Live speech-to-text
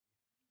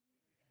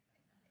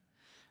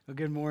Well,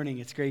 good morning.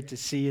 It's great to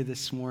see you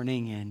this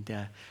morning,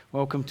 and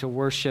welcome to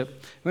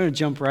worship. We're going to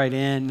jump right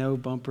in. No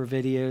bumper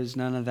videos,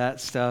 none of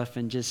that stuff,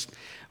 and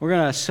we're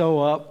going to sew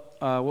up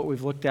what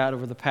we've looked at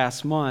over the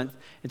past month.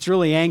 It's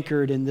really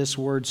anchored in this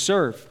word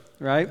serve,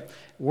 right?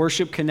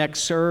 Worship, connect,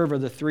 serve are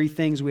the three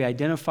things we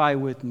identify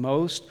with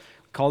most.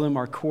 We call them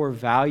our core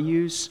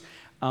values.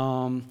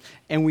 And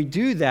we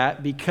do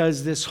that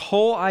because this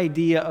whole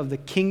idea of the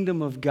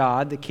kingdom of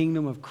God, the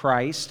kingdom of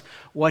Christ,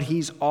 what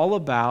he's all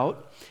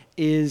about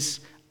is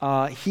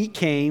he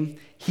came,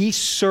 he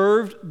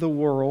served the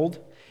world,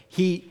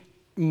 he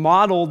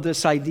modeled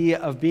this idea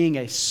of being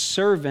a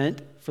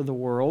servant for the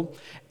world,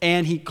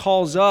 and he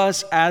calls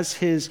us as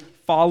his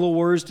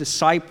followers,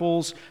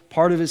 disciples,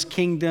 part of his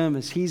kingdom,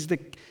 as he's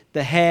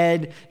the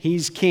head,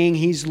 he's king,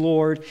 he's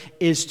Lord,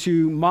 is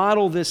to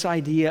model this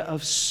idea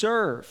of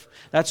serve.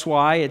 That's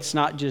why it's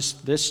not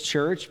just this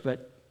church,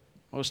 but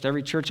most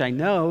every church I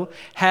know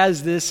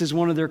has this as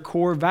one of their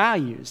core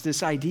values,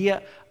 this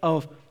idea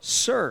of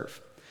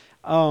serve.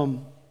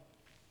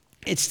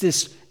 It's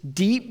this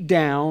deep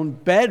down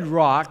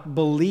bedrock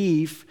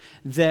belief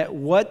that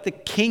what the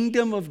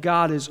kingdom of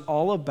God is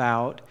all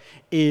about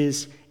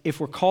is, if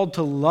we're called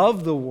to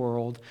love the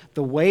world,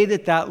 the way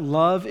that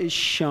love is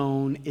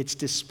shown, it's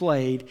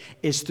displayed,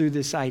 is through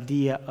this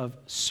idea of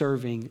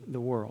serving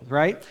the world,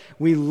 right?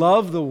 We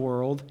love the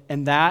world,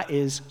 and that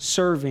is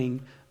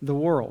serving the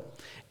world.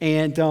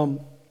 And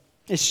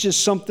it's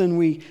just something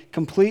we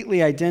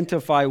completely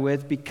identify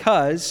with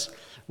because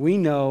we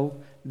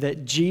know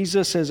that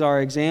Jesus, as our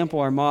example,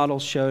 our model,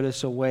 showed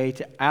us a way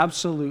to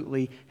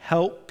absolutely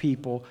help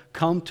people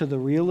come to the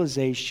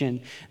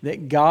realization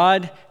that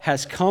God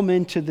has come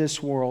into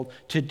this world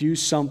to do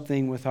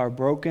something with our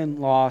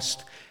broken,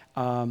 lost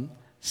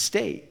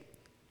state.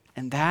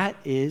 And that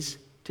is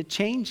to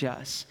change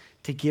us,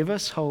 to give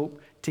us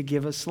hope, to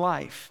give us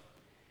life.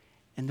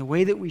 And the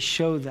way that we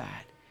show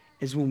that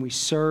is when we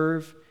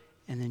serve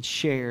and then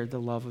share the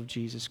love of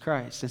Jesus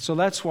Christ. And so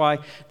that's why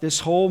this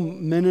whole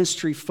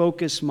ministry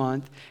focus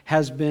month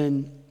has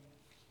been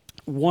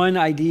one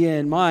idea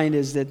in mind,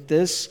 is that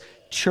this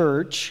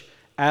church,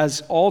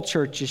 as all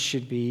churches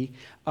should be,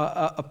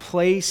 a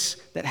place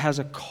that has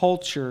a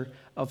culture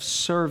of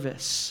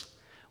service.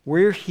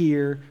 We're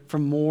here for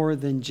more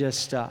than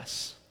just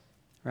us,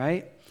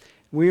 right?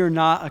 We are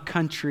not a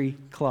country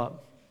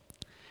club.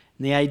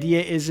 And the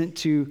idea isn't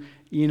to,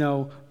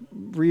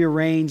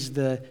 rearrange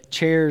the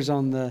chairs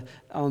or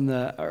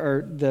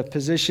the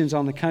positions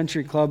on the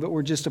country club, but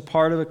we're just a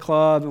part of a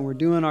club and we're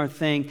doing our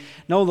thing.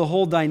 No, the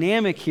whole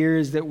dynamic here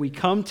is that we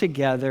come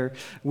together,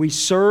 we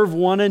serve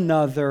one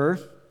another.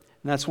 And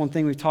that's one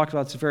thing we've talked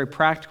about. It's very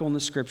practical in the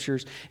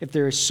scriptures. If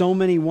there are so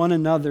many one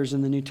another's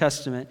in the New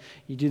Testament,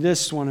 you do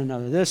this to one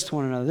another, this to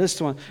one another, this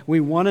to one. We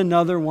one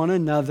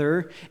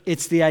another.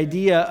 It's the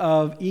idea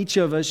of each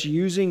of us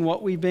using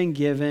what we've been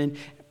given,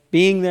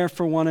 being there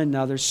for one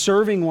another,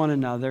 serving one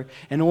another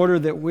in order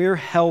that we're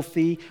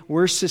healthy,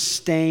 we're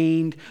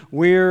sustained,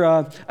 we're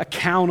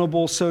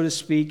accountable, so to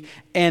speak.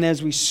 And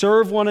as we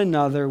serve one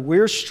another,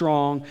 we're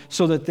strong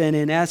so that then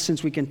in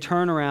essence we can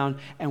turn around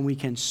and we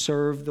can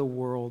serve the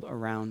world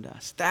around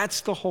us.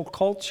 That's the whole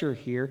culture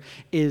here,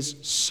 is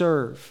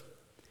serve.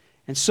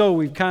 And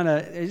so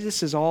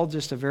this is all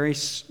just a very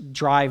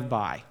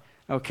drive-by.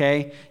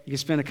 Okay, you can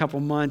spend a couple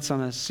months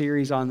on a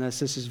series on this.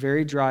 This is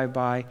very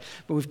drive-by.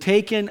 But we've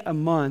taken a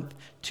month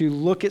to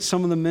look at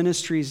some of the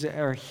ministries that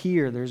are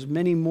here. There's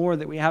many more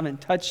that we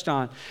haven't touched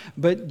on.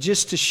 But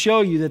just to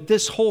show you that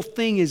this whole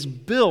thing is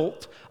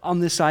built on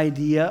this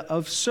idea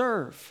of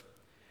serve.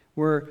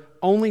 We're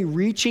only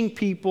reaching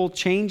people,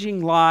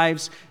 changing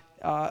lives,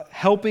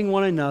 helping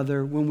one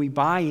another when we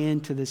buy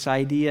into this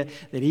idea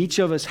that each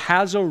of us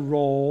has a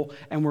role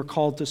and we're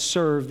called to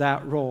serve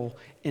that role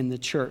in the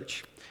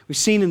church. We've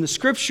seen in the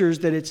scriptures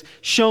that it's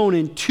shown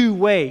in two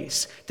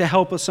ways to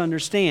help us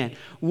understand.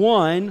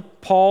 One,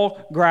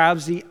 Paul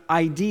grabs the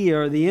idea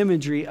or the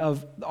imagery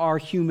of our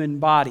human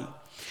body.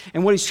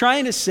 And what he's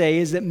trying to say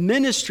is that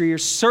ministry or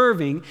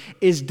serving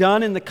is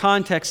done in the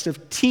context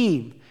of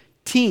team.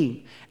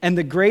 And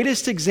the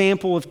greatest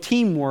example of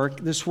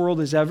teamwork this world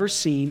has ever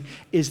seen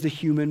is the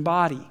human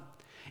body.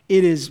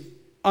 It is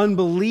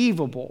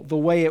unbelievable the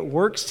way it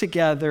works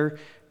together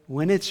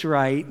when it's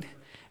right,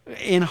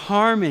 in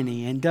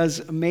harmony, and does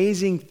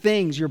amazing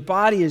things. Your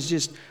body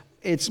is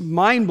it's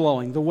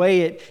mind-blowing the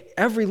way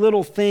every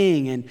little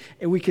thing, and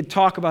we could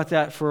talk about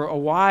that for a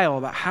while,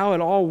 about how it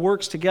all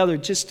works together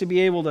just to be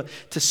able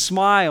to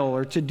smile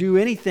or to do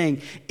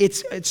anything.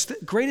 It's the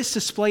greatest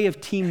display of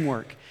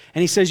teamwork.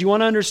 And he says, you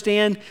want to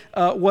understand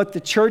what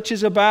the church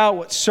is about,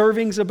 what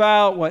serving's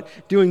about, what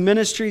doing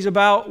ministry is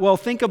about? Well,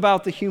 think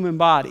about the human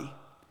body.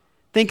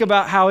 Think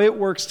about how it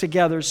works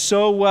together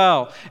so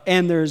well.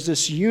 And there's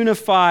this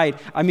unified,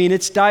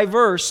 it's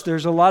diverse.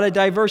 There's a lot of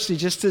diversity,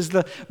 just as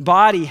the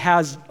body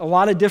has a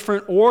lot of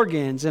different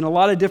organs and a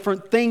lot of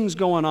different things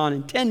going on,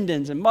 and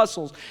tendons and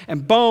muscles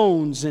and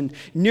bones and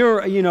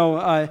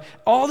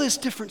all this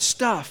different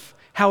stuff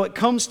how it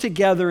comes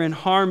together in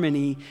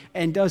harmony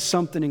and does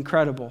something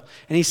incredible.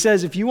 And he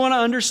says, if you want to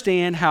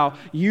understand how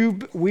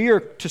we are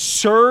to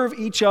serve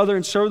each other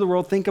and serve the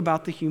world, think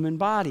about the human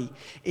body.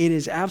 It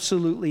is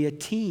absolutely a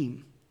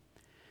team.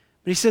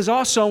 But he says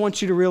also, I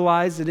want you to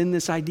realize that in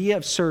this idea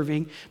of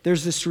serving,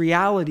 there's this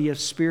reality of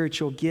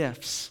spiritual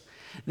gifts.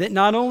 That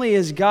not only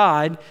has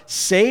God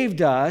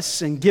saved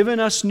us and given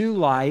us new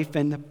life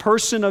and the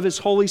person of His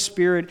Holy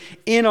Spirit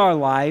in our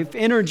life,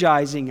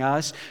 energizing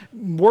us,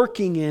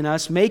 working in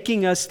us,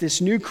 making us this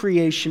new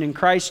creation in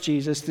Christ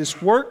Jesus,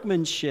 this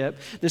workmanship,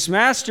 this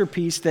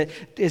masterpiece that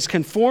is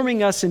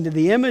conforming us into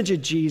the image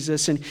of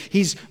Jesus, and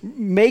He's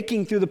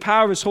making through the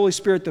power of His Holy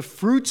Spirit the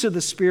fruits of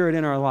the Spirit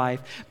in our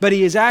life. But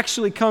He has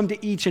actually come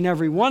to each and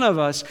every one of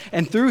us,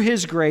 and through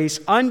His grace,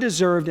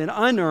 undeserved and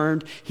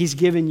unearned, He's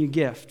given you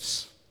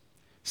gifts.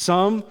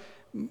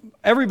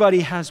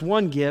 Everybody has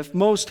one gift.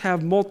 Most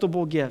have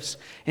multiple gifts.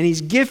 And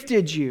He's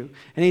gifted you.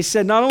 And He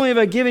said, not only have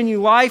I given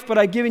you life, but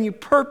I've given you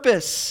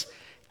purpose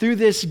through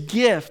this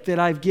gift that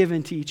I've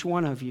given to each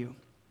one of you.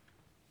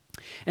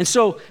 And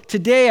so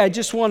today I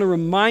just want to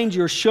remind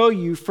you or show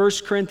you 1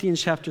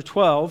 Corinthians chapter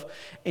 12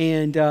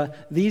 and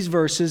these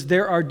verses.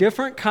 There are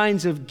different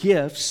kinds of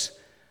gifts,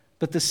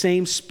 but the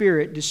same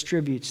Spirit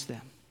distributes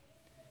them.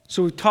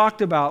 So we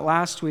talked about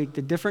last week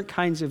the different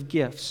kinds of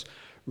gifts.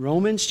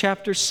 Romans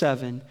chapter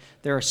 7,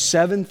 there are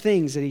 7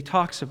 things that he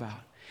talks about.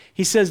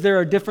 He says there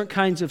are different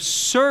kinds of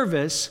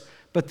service,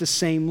 but the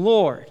same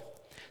Lord.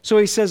 So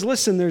he says,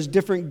 listen, there's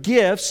different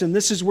gifts, and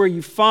this is where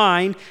you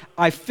find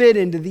I fit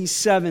into these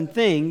 7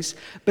 things.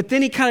 But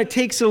then he kind of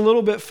takes it a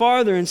little bit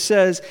farther and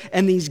says,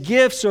 and these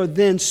gifts are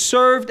then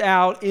served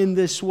out in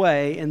this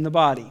way in the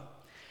body.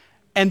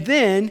 And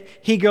then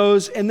he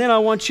goes, and then I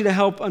want you to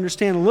help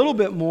understand a little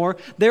bit more.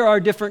 There are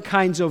different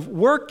kinds of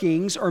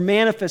workings or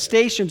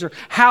manifestations or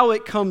how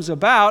it comes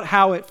about,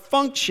 how it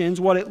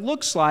functions, what it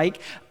looks like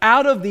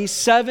out of these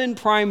 7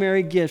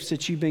 primary gifts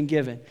that you've been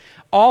given.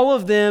 All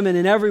of them and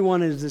in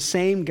everyone is the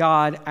same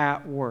God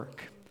at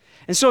work.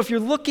 And so if you're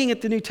looking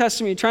at the New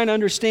Testament, you're trying to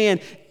understand,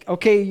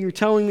 okay, you're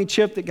telling me,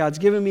 Chip, that God's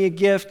given me a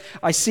gift.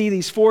 I see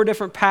these 4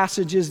 different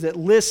passages that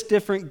list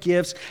different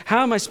gifts.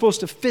 How am I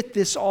supposed to fit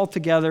this all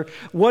together?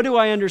 What do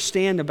I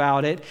understand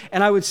about it?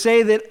 And I would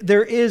say that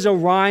there is a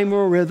rhyme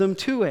or a rhythm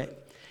to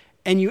it.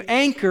 And you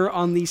anchor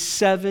on these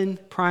 7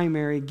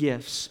 primary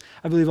gifts.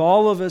 I believe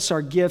all of us,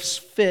 our gifts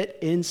fit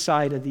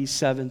inside of these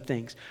 7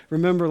 things.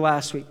 Remember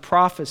last week,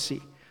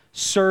 prophecy,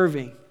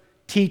 serving,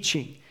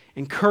 teaching,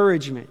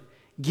 encouragement,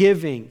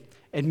 giving,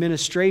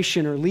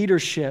 administration or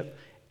leadership,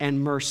 and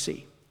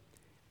mercy.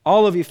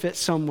 All of you fit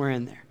somewhere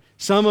in there.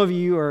 Some of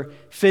you are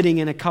fitting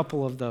in a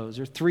couple of those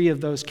or 3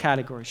 of those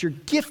categories. You're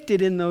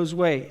gifted in those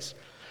ways.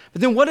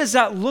 But then what does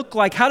that look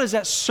like? How does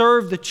that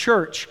serve the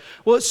church?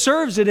 Well, it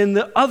serves it in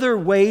the other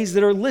ways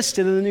that are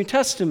listed in the New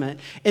Testament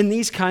in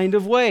these kind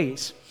of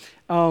ways.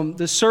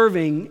 The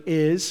serving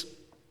is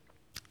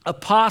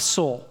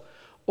apostle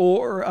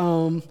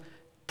or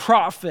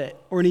prophet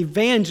or an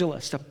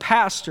evangelist, a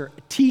pastor,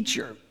 a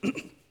teacher,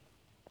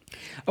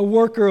 a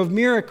worker of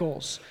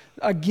miracles,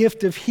 a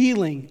gift of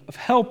healing, of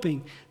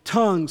helping,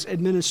 tongues,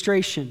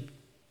 administration.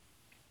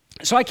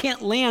 So I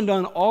can't land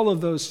on all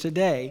of those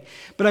today,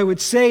 but I would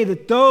say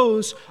that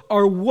those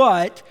are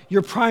what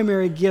your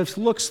primary gift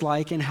looks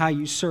like and how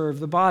you serve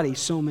the body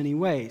so many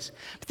ways.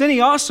 But then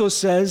he also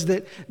says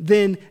that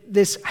then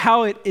this,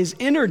 how it is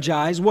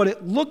energized, what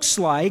it looks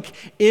like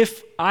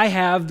if I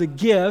have the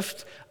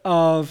gift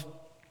of,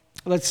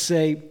 let's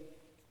say,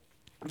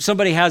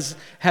 somebody has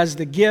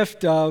the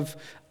gift of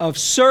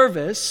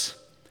service,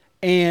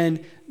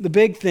 and the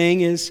big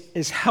thing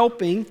is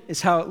helping,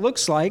 is how it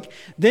looks like.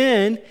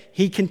 Then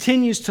he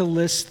continues to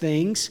list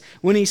things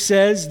when he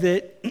says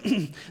that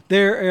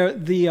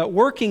the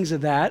workings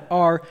of that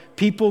are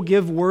people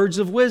give words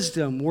of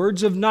wisdom,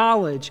 words of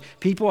knowledge.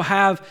 People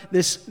have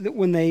this,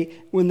 when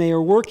they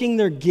are working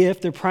their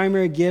gift, their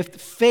primary gift,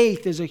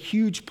 faith is a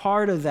huge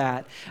part of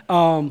that,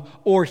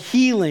 or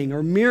healing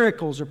or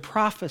miracles or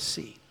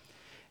prophecy.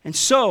 And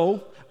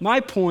so my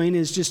point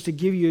is just to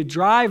give you a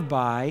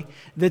drive-by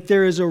that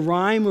there is a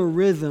rhyme or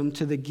rhythm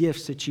to the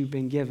gifts that you've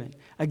been given.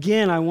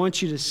 Again, I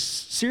want you to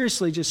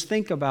seriously just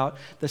think about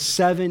the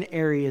 7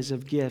 areas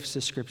of gifts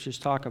the Scriptures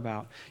talk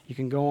about. You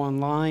can go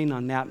online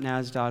on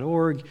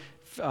napnaz.org,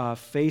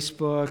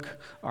 Facebook,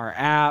 our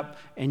app,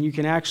 and you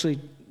can actually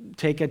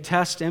take a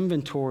test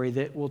inventory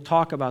that will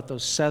talk about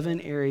those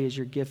 7 areas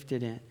you're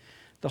gifted in.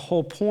 The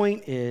whole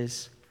point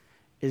is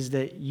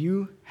that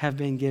you have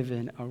been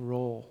given a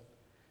role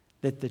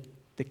that the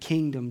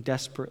kingdom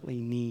desperately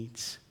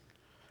needs.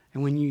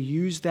 And when you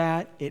use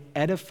that, it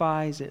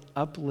edifies, it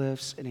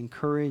uplifts, it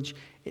encourages,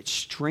 it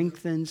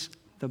strengthens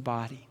the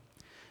body.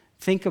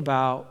 Think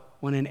about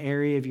when an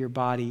area of your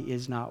body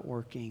is not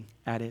working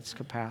at its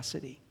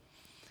capacity,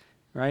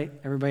 right?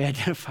 Everybody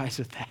identifies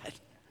with that.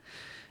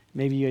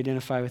 Maybe you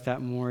identify with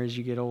that more as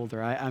you get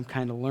older. I'm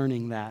kind of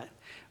learning that.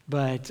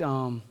 But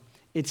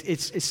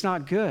it's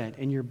not good,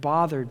 and you're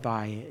bothered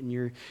by it, and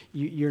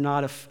you're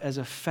not as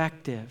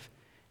effective.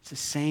 It's the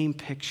same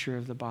picture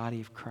of the body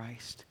of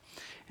Christ.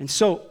 And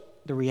so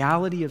the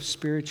reality of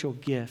spiritual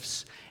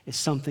gifts is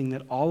something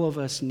that all of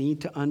us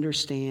need to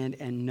understand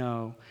and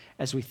know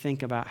as we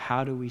think about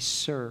how do we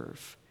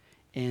serve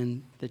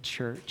in the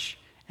church,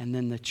 and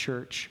then the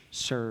church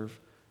serve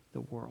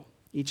the world.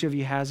 Each of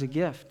you has a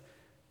gift.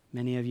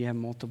 Many of you have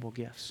multiple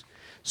gifts.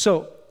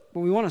 So,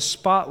 we want to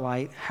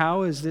spotlight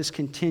how is this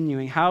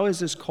continuing, how is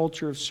this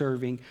culture of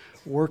serving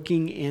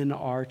working in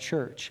our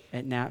church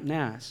at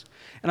NAPNAS.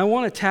 And I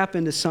want to tap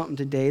into something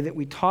today that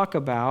we talk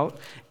about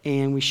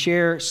and we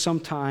share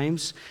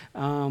sometimes,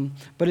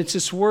 but it's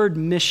this word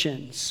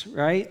missions,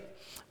 right?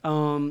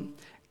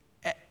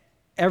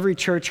 Every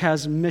church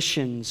has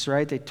missions,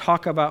 right? They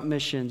talk about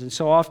missions. And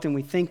so often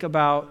we think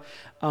about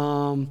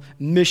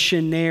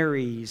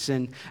missionaries.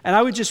 And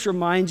I would just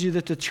remind you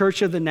that the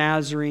Church of the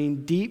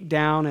Nazarene, deep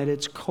down at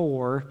its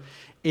core,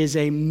 is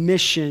a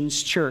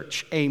missions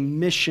church, a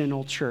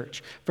missional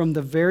church. From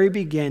the very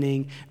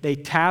beginning, they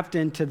tapped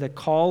into the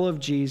call of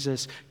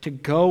Jesus to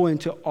go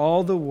into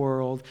all the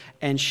world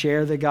and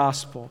share the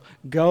gospel.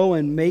 Go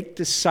and make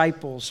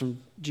disciples from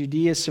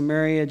Judea,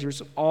 Samaria,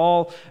 Jerusalem,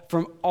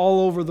 from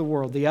all over the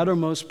world, the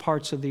uttermost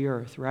parts of the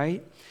earth,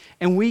 right?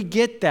 And we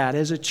get that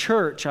as a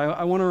church.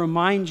 I want to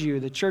remind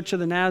you, the Church of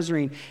the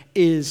Nazarene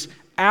is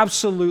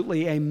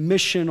absolutely a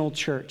missional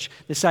church.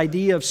 This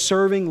idea of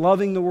serving,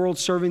 loving the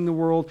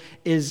world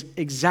is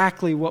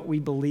exactly what we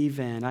believe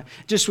in. I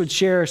just would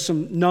share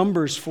some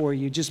numbers for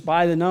you, just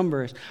by the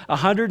numbers.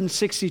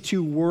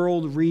 162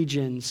 world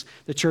regions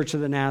the Church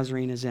of the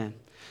Nazarene is in.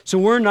 So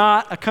we're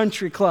not a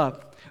country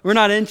club. We're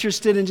not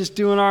interested in just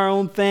doing our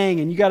own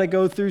thing, and you got to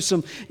go through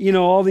some,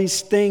 all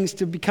these things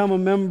to become a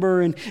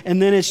member, and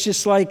then it's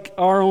just like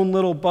our own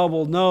little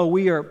bubble. No,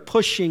 we are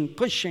pushing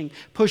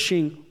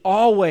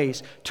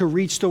always to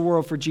reach the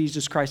world for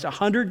Jesus Christ.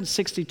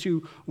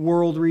 162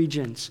 world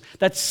regions.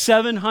 That's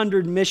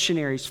 700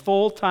 missionaries,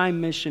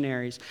 full-time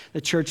missionaries, the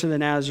Church of the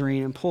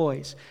Nazarene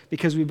employs,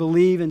 because we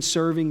believe in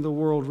serving the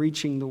world,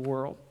 reaching the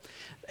world.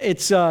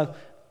 It's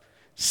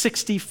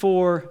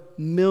 $64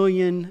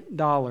 million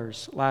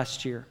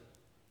last year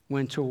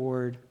went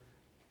toward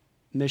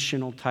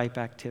missional type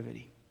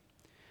activity.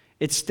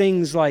 It's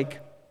things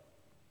like,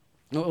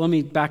 let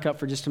me back up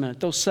for just a minute.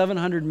 Those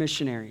 700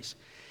 missionaries,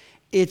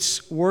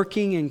 it's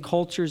working in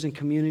cultures and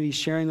communities,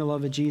 sharing the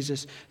love of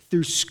Jesus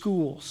through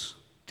schools,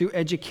 through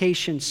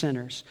education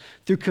centers,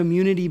 through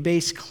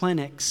community-based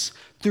clinics,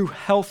 through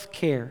health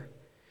care.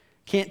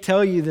 Can't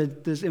tell you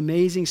that there's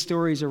amazing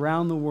stories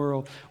around the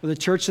world where the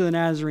Church of the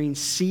Nazarene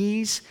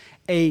sees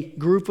a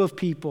group of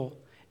people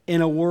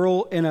in a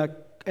world, in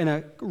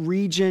a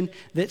region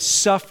that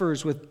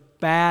suffers with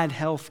bad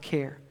health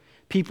care.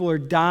 People are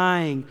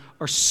dying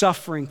or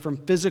suffering from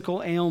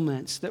physical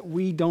ailments that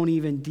we don't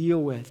even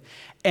deal with.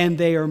 And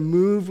they are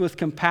moved with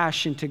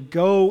compassion to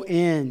go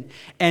in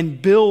and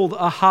build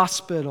a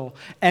hospital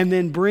and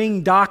then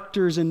bring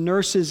doctors and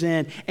nurses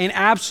in and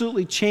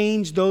absolutely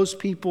change those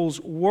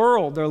people's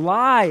world, their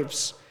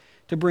lives,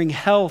 to bring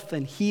health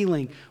and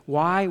healing.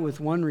 Why? With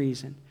one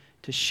reason: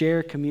 to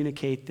share,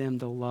 communicate them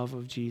the love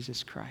of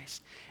Jesus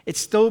Christ. It's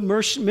still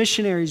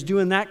missionaries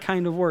doing that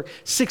kind of work.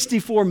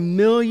 $64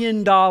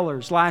 million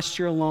last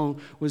year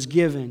alone was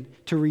given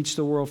to reach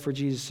the world for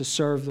Jesus, to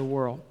serve the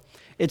world.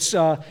 It's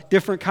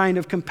different kind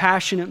of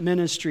compassionate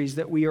ministries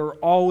that we are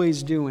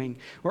always doing.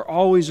 We're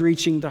always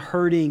reaching the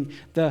hurting,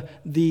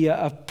 the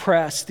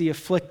oppressed, the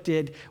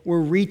afflicted.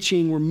 We're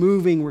reaching, we're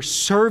moving, we're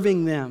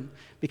serving them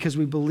because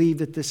we believe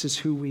that this is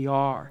who we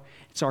are.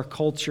 It's our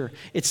culture.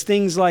 It's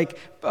things like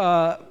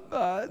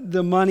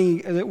the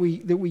money that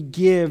we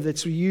give,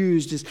 that's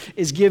used,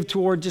 is give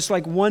toward just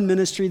like one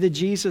ministry, the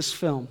Jesus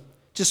Film.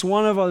 Just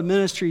one of the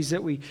ministries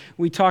that we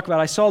talk about.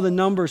 I saw the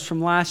numbers from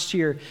last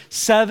year.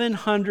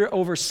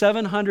 Over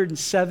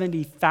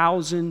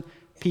 770,000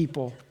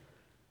 people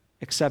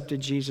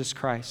accepted Jesus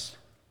Christ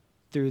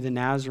through the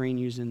Nazarene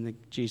using the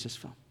Jesus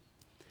Film.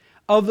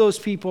 Of those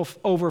people,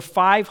 over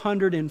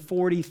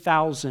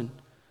 540,000,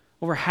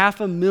 over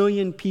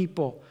 500,000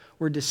 people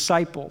were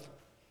discipled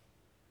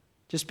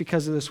just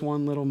because of this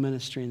one little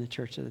ministry in the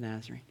Church of the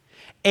Nazarene.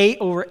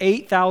 Over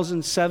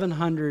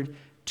 8,700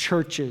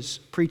 churches,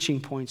 preaching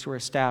points were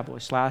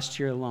established last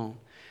year alone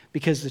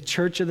because the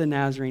Church of the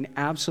Nazarene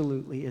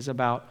absolutely is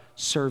about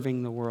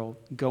serving the world,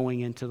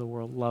 going into the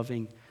world,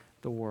 loving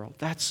the world.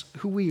 That's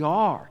who we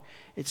are.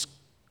 It's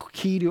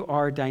key to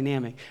our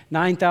dynamic.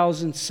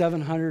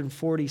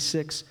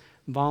 9,746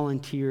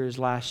 volunteers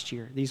last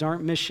year. These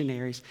aren't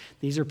missionaries.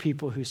 These are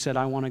people who said,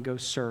 I want to go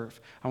serve.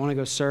 I want to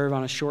go serve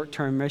on a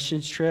short-term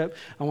missions trip.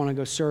 I want to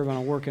go serve on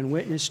a work and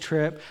witness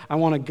trip. I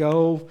want to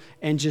go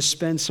and just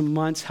spend some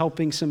months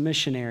helping some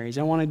missionaries.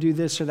 I want to do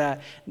this or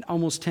that.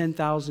 Almost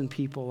 10,000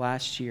 people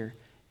last year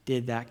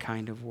did that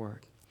kind of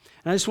work.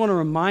 And I just want to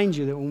remind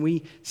you that when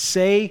we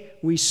say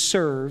we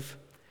serve,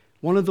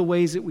 one of the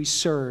ways that we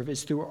serve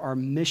is through our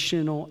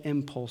missional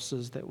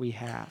impulses that we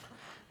have.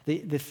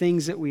 The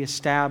things that we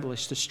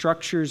establish, the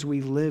structures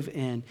we live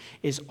in,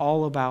 is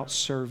all about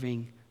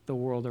serving the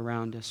world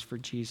around us for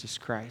Jesus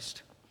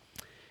Christ.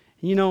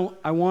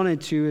 I wanted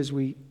to, as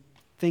we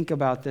think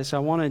about this, I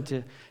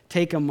wanted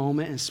take a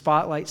moment and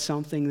spotlight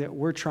something that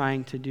we're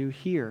trying to do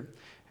here.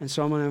 And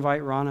so I'm going to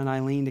invite Ron and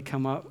Eileen to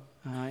come up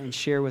and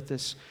share with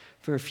us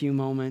for a few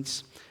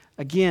moments.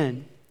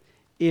 Again,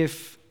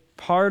 if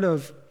part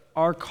of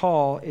our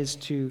call is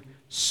to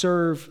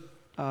serve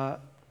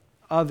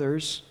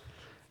others,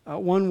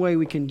 one way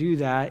we can do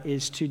that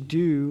is to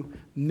do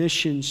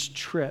missions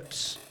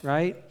trips,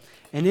 right?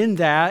 And in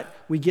that,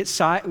 we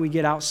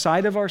get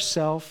outside of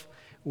ourselves.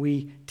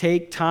 We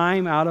take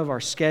time out of our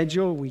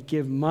schedule. We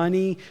give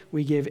money.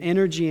 We give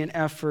energy and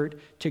effort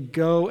to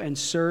go and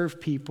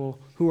serve people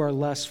who are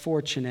less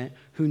fortunate,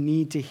 who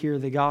need to hear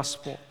the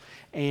gospel.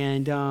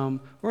 And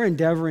we're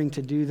endeavoring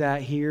to do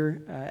that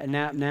here at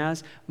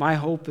NAPNAS. My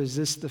hope is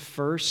this the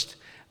first.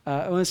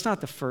 Well, it's not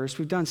the first.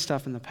 We've done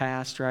stuff in the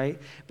past, right?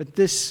 But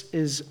this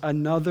is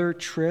another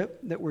trip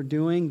that we're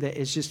doing that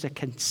is just a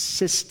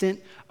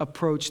consistent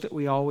approach that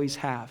we always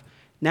have.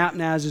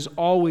 NAPNAS is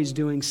always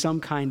doing some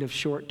kind of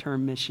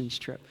short-term missions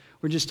trip.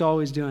 We're just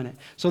always doing it.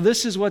 So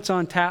this is what's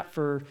on tap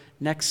for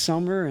next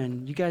summer,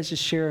 and you guys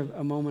just share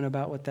a moment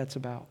about what that's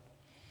about.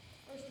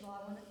 First of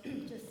all, I want to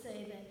just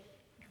say that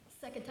the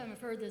second time I've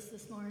heard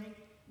this morning,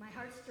 my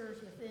heart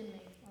stirs within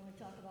me when we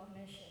talk about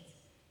missions.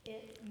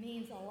 It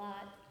means a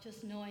lot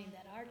just knowing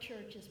that our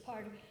church is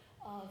part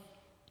of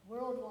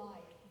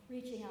worldwide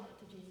reaching out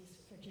to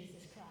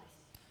Jesus Christ.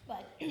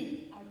 But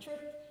our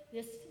trip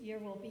this year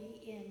will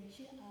be in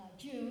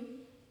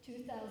June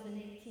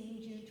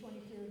 2018, June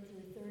 23rd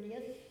through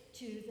 30th,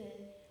 to the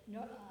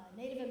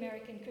Native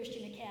American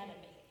Christian Academy.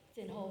 It's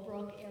in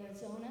Holbrook,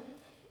 Arizona.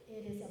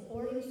 It is a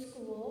boarding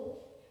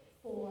school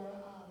for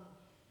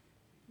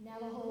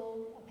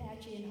Navajo,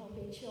 Apache, and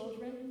Hopi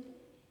children,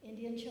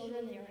 Indian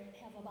children. They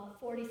have about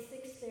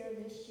 46 there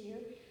this year.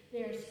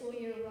 Their school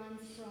year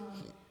runs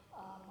from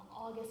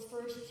August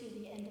 1st to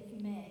the end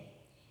of May.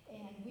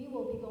 And we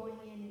will be going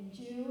in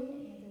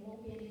June, and there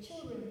won't be any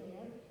children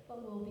there,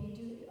 but we'll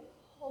be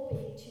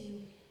hoping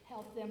to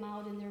help them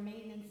out in their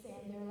maintenance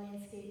and their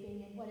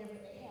landscaping and whatever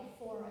they have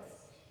for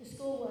us. The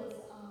school was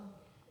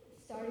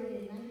started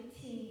in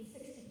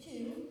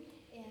 1962,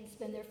 and it's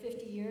been there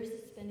 50 years.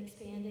 It's been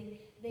expanding.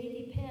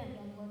 They depend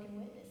on Work and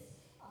Witness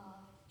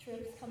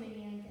trips coming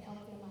in to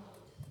help them out.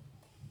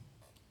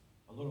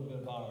 A little bit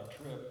about our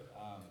trip.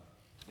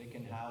 They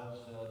can house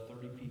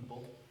 30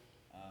 people.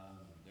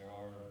 There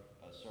are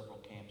several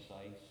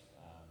campsites.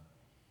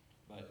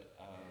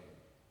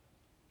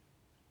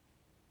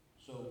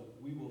 So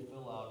we will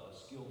fill out a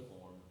skill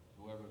form,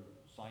 whoever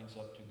signs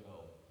up to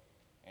go,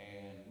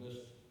 and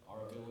list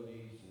our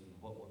abilities and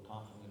what we're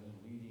confident in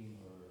leading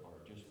or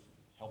just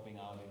helping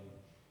out in.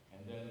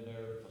 And then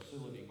their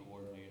facility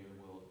coordinator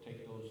will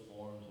take those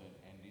forms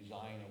and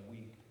design a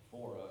week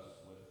for us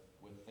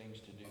with things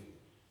to do.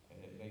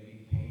 And it may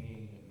be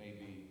painting, it may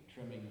be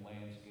trimming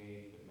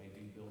landscape, it may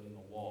be building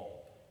a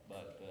wall,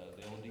 but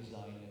they'll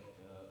design it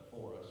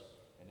for us.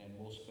 And then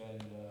we'll spend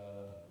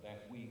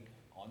that week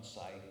on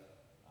site.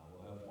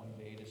 We'll have one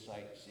day to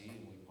sightsee,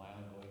 and we plan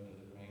on going to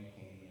the Grand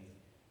Canyon.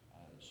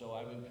 So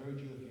I would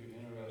encourage you, if you're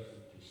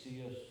interested, to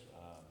see us,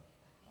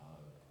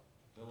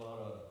 fill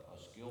out a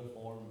skill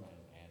form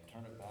and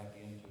turn it back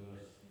into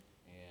us.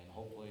 And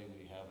hopefully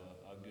we have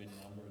a good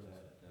number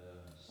that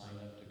sign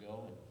up to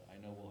go, and I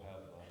know we'll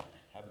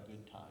have a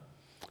good time.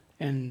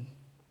 And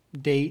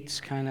dates,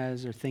 kind of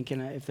as they're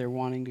thinking, if they're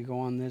wanting to go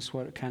on this,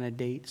 what kind of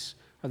dates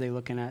are they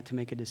looking at to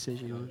make a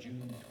decision on?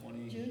 June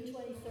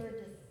 23rd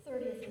to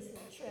 30th is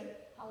the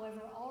trip.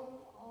 However,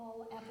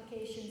 all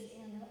applications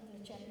and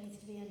the check needs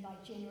to be in by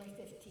January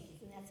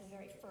 15th, and that's a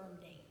very firm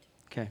date.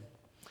 Okay.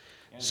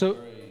 And So,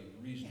 very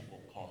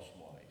reasonable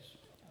cost-wise.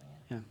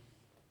 yeah.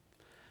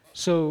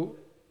 So,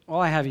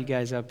 while I have you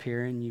guys up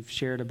here and you've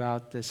shared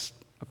about this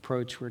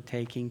approach we're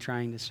taking,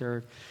 trying to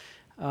serve,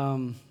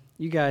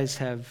 you guys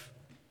have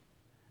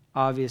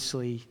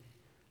obviously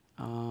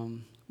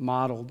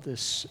modeled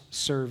this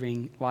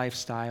serving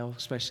lifestyle,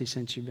 especially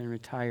since you've been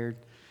retired,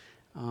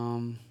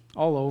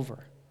 all over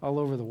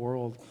the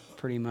world,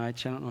 pretty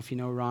much. I don't know if you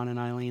know Ron and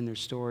Eileen, their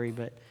story,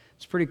 but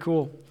it's pretty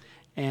cool.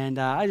 And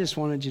I just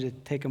wanted you to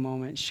take a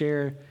moment and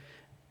share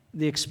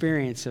the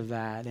experience of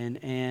that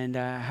and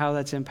how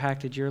that's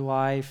impacted your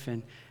life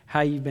and how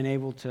you've been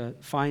able to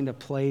find a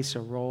place, a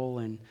role,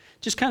 and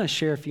just kind of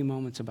share a few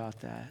moments about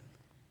that.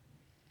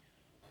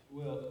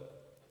 Well,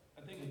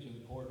 I think it's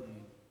important,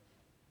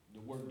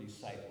 the word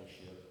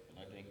discipleship, and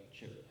I think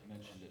Chip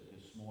mentioned it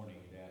this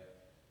morning, that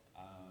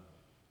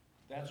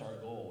that's our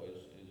goal, is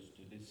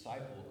to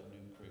disciple a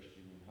new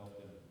Christian and help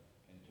them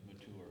and to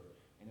mature.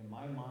 And in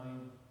my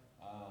mind,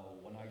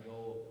 when I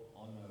go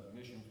on the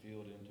mission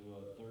field into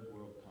a third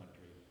world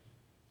country,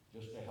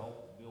 just to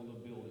help build a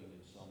building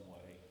in some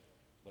way,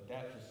 but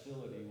that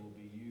facility will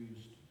be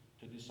used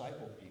to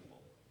disciple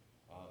people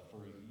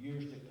for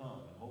years to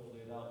come, and hopefully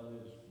it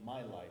outlives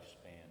my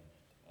lifespan.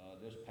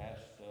 This past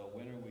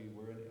winter we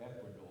were in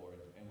Ecuador,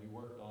 and we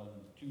worked on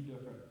 2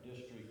 different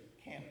district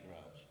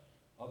campgrounds,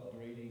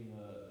 upgrading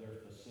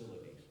their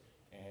facilities.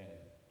 And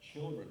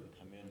children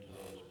come into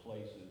those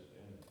places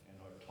and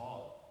are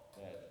taught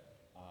that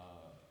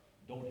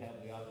don't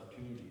have the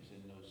opportunities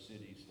in those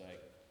cities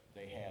like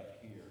they have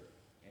here.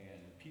 And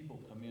people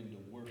come in to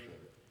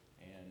worship.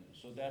 And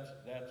so that's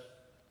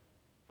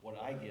what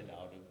I get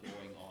out of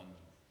going on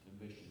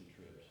the mission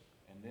trips.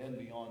 And then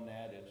beyond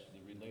that, it's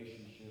the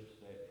relationships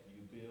that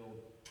you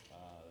build.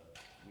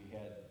 We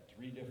had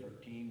 3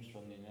 different teams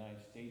from the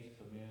United States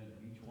come in.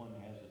 Each one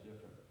has a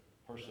different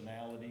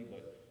personality,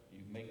 but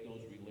you make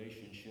those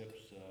relationships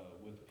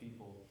with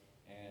people.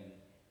 And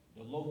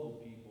the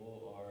local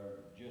people are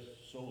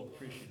just so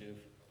appreciative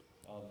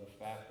of the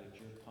fact that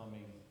you're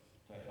coming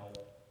to help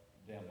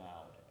them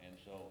out. And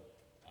so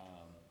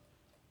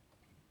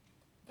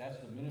that's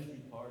the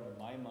ministry part in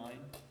my mind,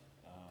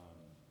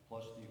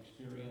 plus the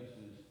experience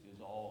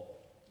is all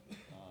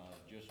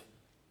just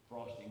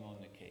frosting on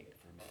the cake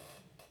for me.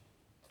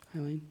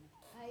 Eileen?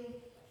 I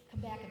come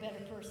back a better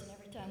person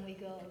every time we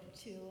go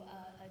to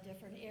a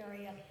different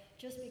area,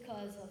 just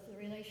because of the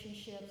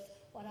relationships,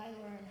 what I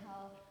learn,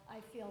 how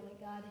I feel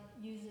that God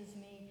uses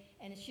me,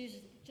 and it's used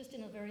just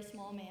in a very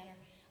small manner.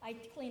 I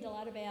cleaned a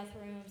lot of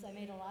bathrooms, I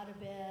made a lot of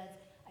beds,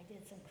 I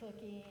did some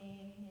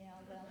cooking,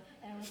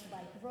 and I went to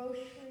buy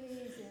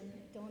groceries and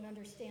don't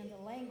understand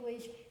the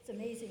language. It's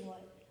amazing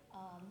what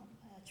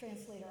a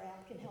translator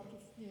app can help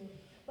you do.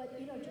 But,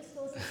 just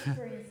those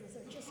experiences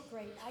are just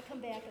great. I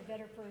come back a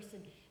better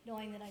person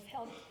knowing that I've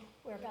helped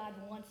where God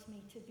wants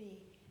me to be.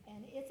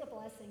 And it's a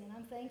blessing, and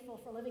I'm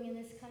thankful for living in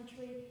this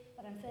country,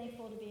 but I'm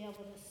thankful to be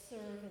able to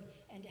serve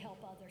and to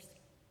help others.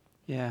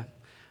 Yeah.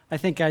 I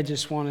think I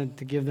just wanted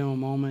to give them a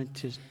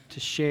moment to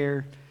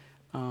share.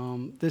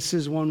 This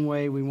is one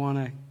way we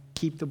want to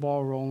keep the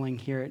ball rolling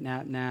here at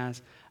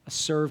NatNaz, a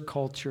serve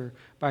culture,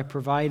 by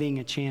providing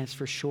a chance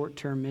for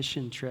short-term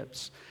mission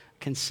trips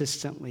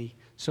consistently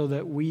so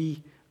that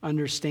we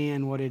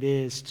understand what it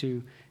is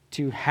to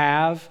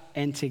have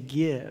and to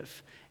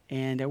give.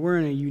 And we're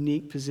in a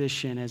unique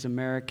position as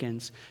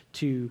Americans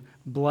to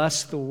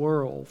bless the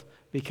world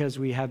because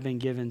we have been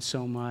given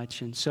so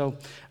much. And so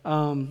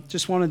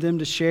just wanted them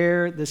to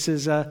share. This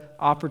is an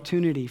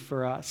opportunity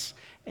for us.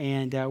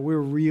 And we're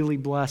really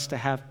blessed to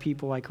have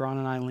people like Ron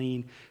and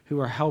Eileen who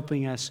are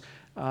helping us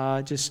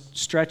just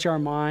stretch our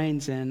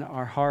minds and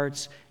our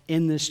hearts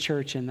in this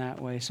church in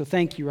that way. So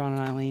thank you, Ron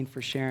and Eileen,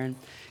 for sharing.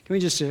 Can we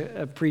just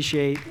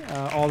appreciate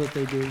all that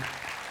they do?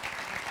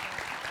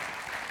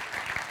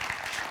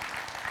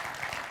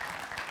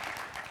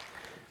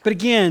 But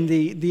again,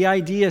 the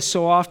idea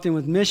so often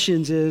with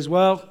missions is,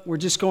 well, we're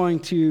just going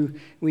to,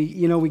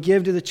 we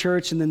give to the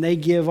church and then they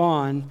give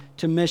on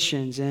to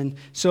missions. And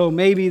so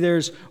maybe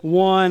there's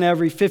one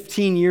every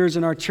 15 years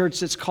in our church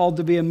that's called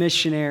to be a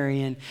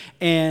missionary.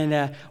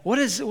 And what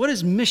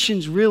does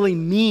missions really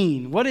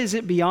mean? What is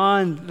it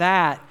beyond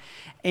that?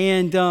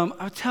 And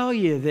I'll tell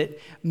you that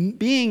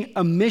being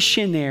a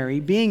missionary,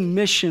 being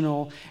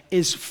missional,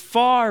 is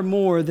far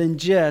more than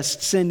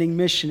just sending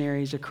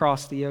missionaries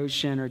across the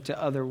ocean or to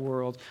other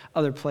worlds,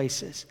 other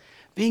places.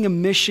 Being a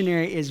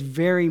missionary is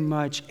very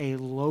much a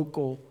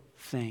local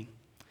thing.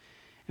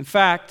 In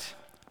fact,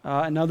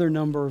 another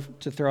number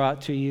to throw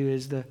out to you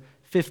is the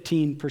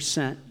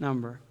 15%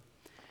 number.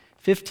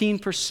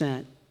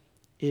 15%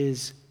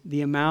 is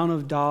the amount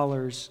of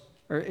dollars,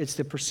 or it's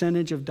the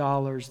percentage of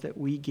dollars that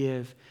we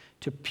give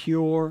to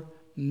pure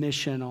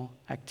missional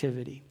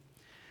activity.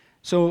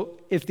 So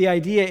if the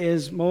idea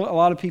is, a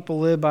lot of people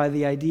live by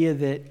the idea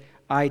that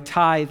I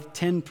tithe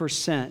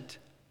 10%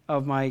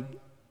 of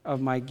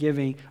my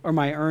giving or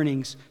my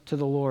earnings to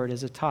the Lord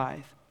as a tithe.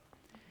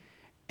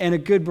 And a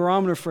good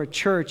barometer for a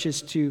church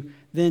is to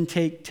then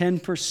take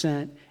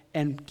 10%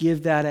 and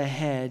give that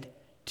ahead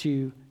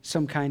to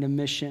some kind of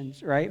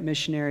missions, right?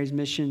 Missionaries,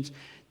 missions.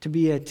 To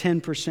be a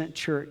 10%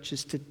 church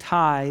is to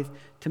tithe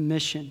to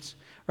missions.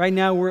 Right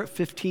now, we're at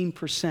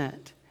 15%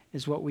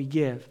 is what we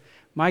give.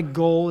 My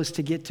goal is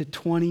to get to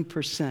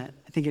 20%.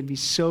 I think it'd be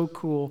so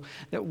cool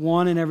that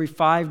 1 in every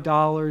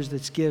 $5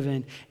 that's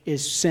given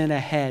is sent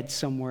ahead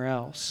somewhere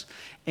else.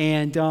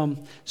 And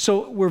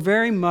so we're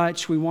very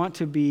much, we want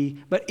to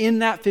be, but in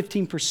that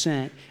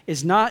 15%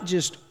 is not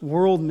just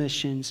world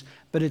missions,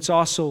 but it's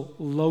also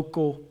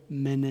local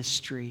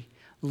ministry,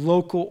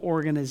 local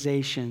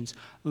organizations,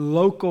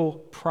 local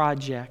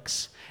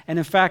projects. And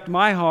in fact,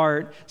 my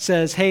heart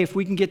says, hey, if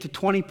we can get to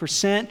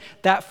 20%,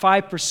 that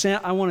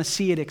 5%, I want to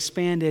see it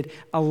expanded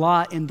a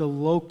lot in the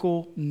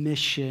local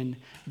mission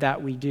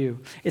that we do.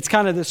 It's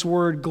kind of this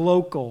word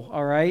glocal,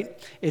 all right?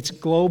 It's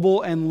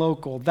global and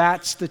local.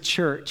 That's the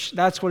church.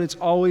 That's what it's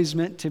always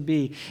meant to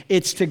be.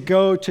 It's to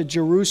go to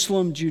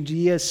Jerusalem,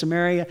 Judea,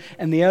 Samaria,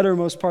 and the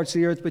uttermost parts of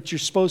the earth, but you're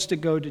supposed to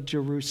go to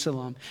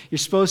Jerusalem. You're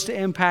supposed to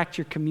impact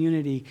your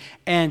community.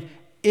 And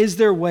is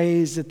there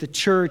ways that the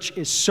church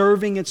is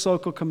serving its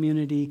local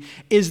community?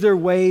 Is there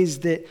ways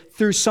that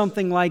through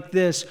something like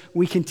this,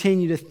 we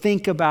continue to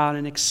think about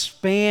and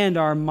expand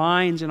our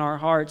minds and our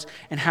hearts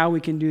and how we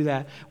can do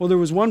that? Well, there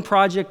was one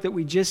project that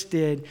we just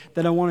did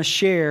that I want to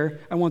share.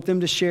 I want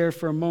them to share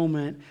for a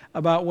moment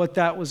about what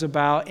that was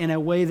about in a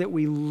way that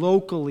we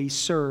locally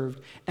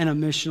served in a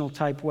missional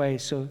type way.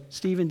 So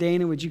Steve and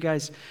Dana, would you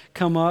guys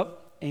come up?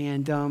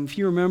 And if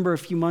you remember a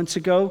few months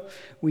ago,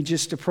 we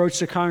just approached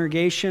the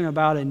congregation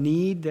about a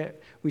need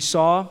that we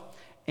saw.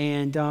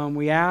 And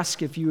we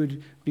ask if you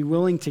would be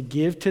willing to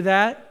give to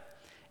that.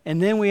 And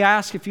then we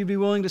ask if you'd be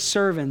willing to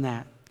serve in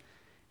that.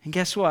 And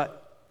guess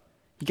what?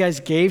 You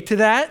guys gave to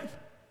that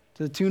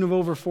to the tune of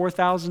over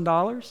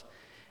 $4,000.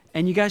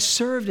 And you guys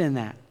served in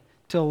that,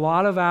 to a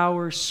lot of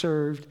hours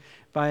served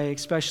by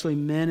especially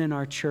men in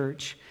our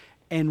church,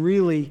 and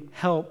really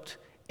helped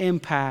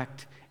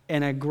impact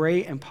in a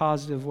great and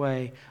positive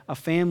way a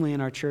family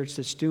in our church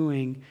that's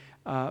doing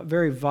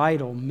very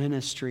vital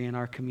ministry in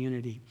our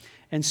community.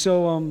 And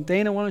so,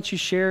 Dana, why don't you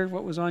share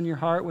what was on your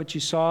heart, what you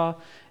saw,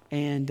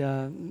 and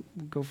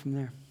we'll go from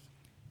there.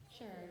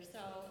 Sure. So,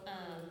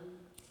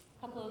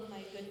 a couple of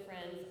my good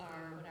friends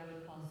are what I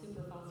would call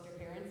super foster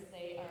parents.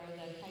 They are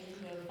the kinds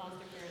of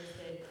foster parents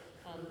that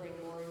bring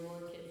more and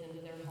more kids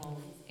into their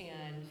homes.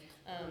 And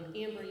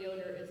Amber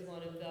Yoder is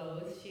one of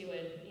those. She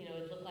would,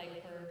 it'd look like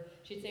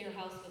she'd say her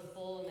house was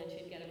full, and then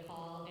she'd get a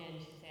call, and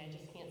she'd say, I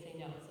just can't say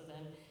no. So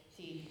then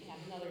she'd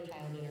have another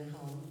child in her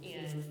home.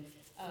 And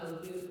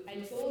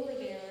I'd go over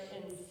there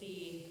and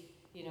see,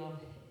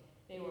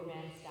 they were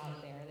maxed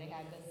out there. They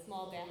had this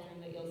small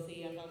bathroom that you'll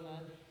see up on the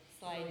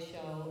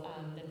slideshow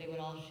that they would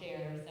all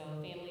share. So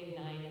a family of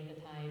 9 at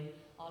the time,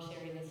 all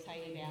sharing this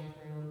tiny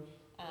bathroom.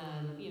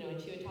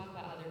 And she would talk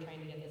about how they're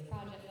trying to get this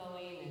project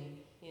going,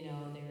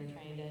 and they were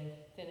trying to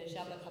finish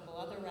up a couple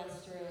other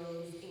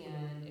restrooms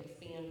and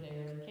expand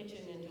their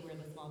kitchen into where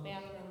the small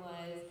bathroom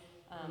was,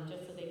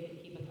 just so they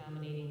could keep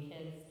accommodating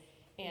kids.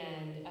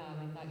 And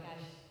I thought,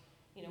 gosh,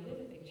 we have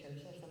a big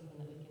church. There's something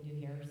that we can do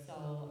here.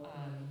 So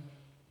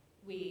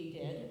we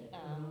did.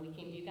 We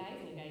came to you guys,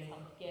 and you guys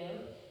helped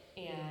give.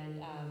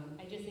 And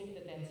I just think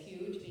that that's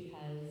huge,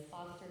 because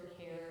foster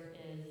care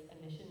is a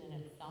mission in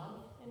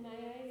itself in my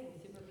eyes. I'm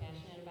super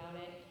passionate about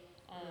it.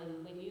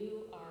 When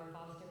you are a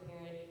foster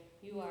parent,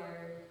 you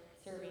are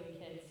serving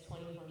kids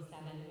 24/7.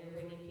 You're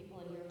bringing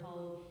people into your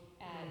home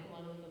at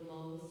one of the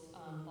most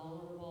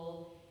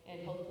vulnerable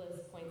and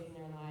hopeless points in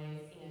their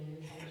lives, and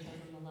you're trying to show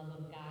them the love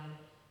of God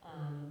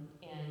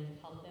and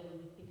help them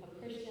become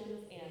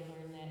Christians and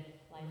learn that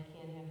life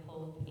can have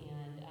hope,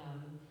 and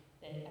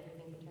that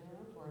everything can turn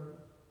around for them.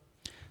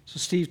 So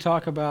Steve,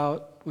 talk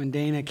about when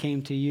Dana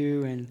came to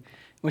you and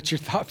what your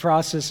thought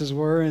processes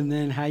were, and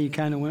then how you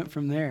kind of went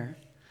from there.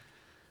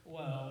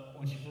 Well,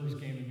 when she first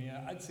came to me,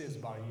 I'd say it's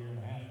about a year and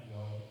a half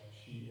ago,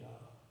 she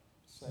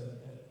said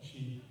that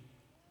she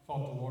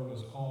felt the Lord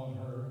was calling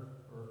her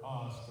or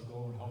us to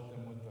go and help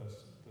them with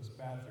this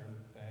bathroom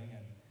thing,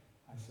 and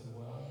I said,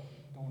 well,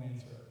 don't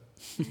answer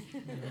it.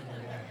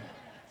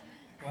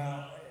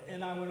 Well,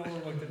 and I went over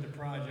and looked at the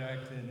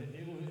project, and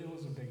it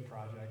was a big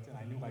project, and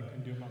I knew I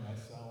couldn't do it by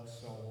myself,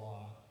 so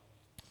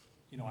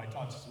I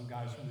talked to some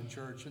guys from the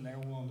church, and they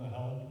were willing to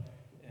help,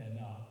 and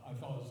I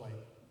felt it was like,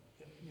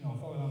 I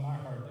felt it on my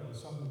heart that was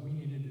something we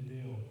needed to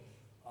do.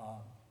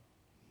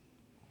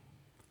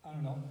 I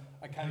don't know,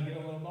 I kind of get a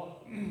little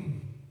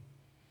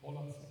hold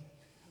on a second.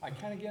 I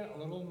kind of get a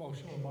little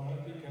emotional about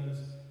it, because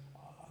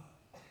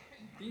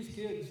these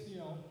kids,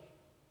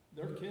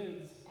 they're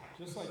kids,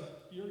 just like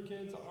your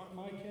kids aren't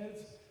my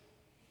kids,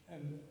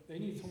 and they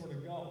need somewhere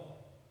to go.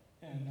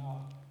 And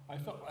I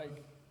felt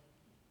like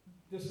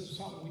this is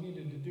something we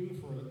needed to do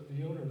for the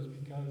Yoders,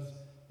 because,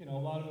 a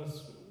lot of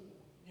us,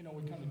 we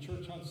come to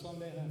church on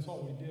Sunday, and that's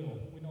all we do.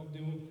 We don't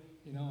do,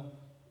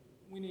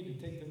 we need to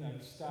take the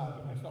next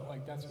step, and I felt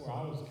like that's where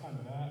I was kind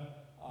of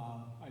at.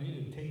 I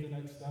needed to take the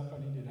next step. I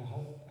needed to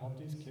help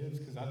these kids,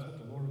 because that's what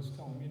the Lord was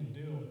telling me to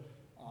do.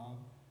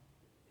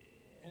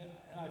 And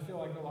I feel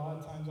like a lot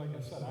of times, like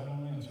I said, I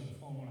don't answer the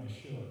phone when I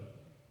should.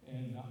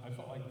 And I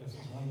felt like this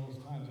is one of those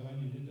times that I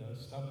needed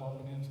to step up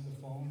and answer the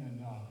phone.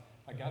 And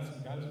I got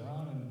some guys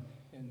around,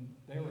 and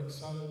they were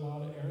excited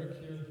about it. Eric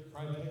here,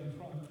 right there in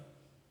front.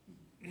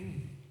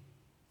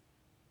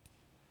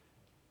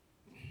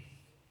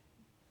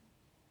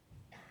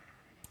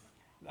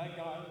 That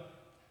guy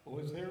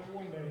was there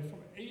one day from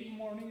 8 in the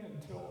morning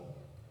until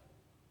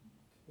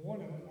 1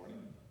 in the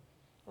morning.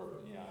 1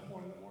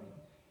 in the morning.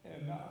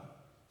 And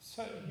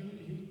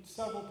he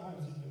several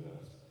times he did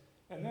this.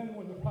 And then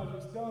when the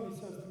project's done, he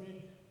says to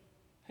me,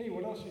 hey,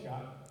 what else you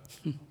got?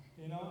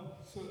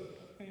 So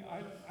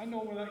I know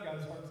where that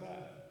guy's heart's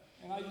at.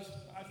 And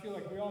I feel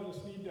like we all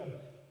just need to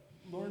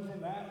learn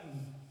from that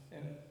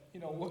and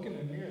look in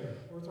the mirror.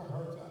 Where's our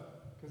hearts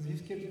at? Because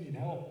these kids need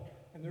help,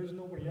 and there's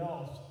nobody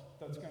else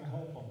that's going to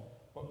help them.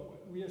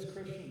 But we as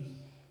Christians,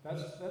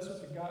 that's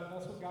what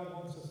God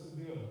wants us to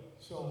do.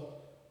 So,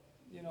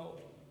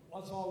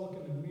 let's all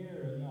look in the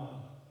mirror and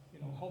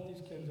help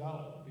these kids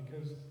out,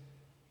 because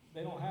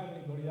they don't have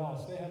anybody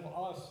else. They have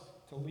us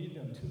to lead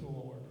them to the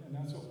Lord, and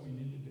that's what we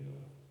need to do.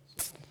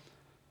 So.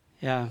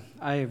 Yeah,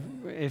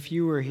 if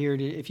you were here,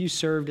 if you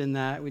served in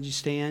that, would you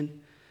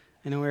stand?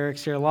 I know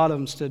Eric's here. A lot of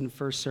them stood in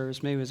first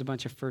service. Maybe it was a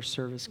bunch of first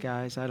service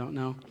guys. I don't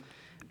know.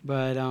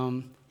 But,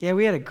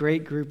 we had a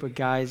great group of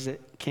guys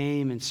that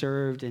came and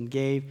served and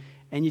gave,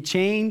 and you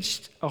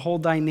changed a whole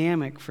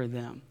dynamic for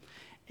them.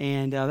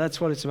 And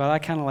that's what it's about. I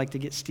kind of like to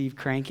get Steve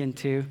cranking,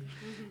 too.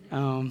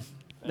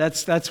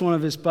 That's one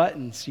of his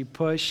buttons. You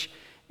push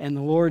and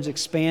the Lord's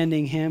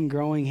expanding him,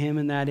 growing him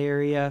in that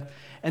area.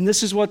 And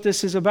this is what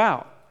this is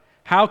about.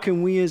 How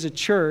can we as a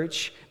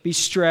church be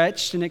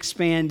stretched and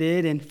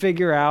expanded and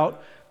figure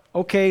out,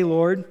 okay,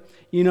 Lord,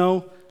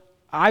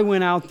 I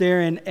went out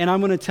there and I'm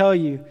going to tell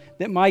you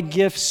that my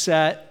gift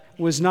set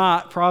was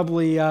not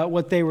probably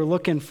what they were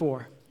looking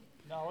for.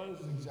 No, it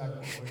was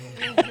exactly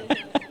what it was.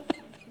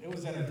 It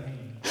was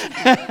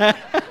entertaining.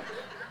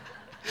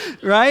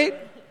 Right?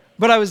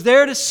 But I was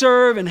there to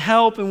serve and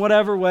help in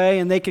whatever way,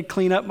 and they could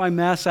clean up my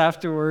mess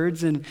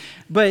afterwards.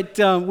 But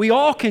we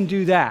all can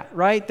do that,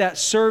 right? That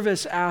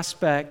service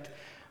aspect.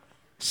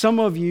 Some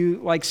of you,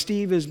 like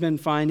Steve has been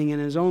finding in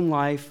his own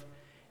life,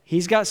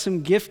 he's got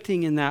some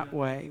gifting in that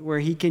way where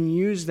he can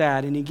use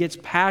that and he gets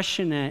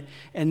passionate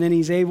and then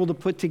he's able to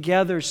put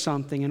together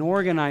something and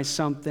organize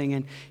something,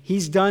 and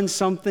he's done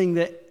something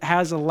that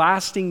has a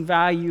lasting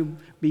value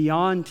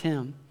beyond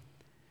him.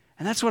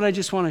 And that's what I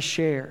just want to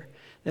share.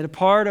 That a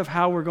part of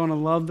how we're going to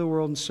love the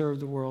world and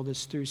serve the world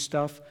is through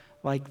stuff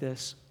like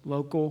this,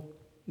 local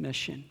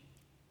mission.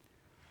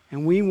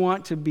 And we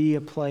want to be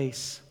a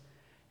place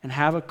and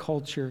have a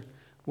culture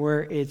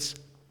where it's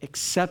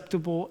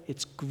acceptable,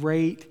 it's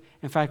great.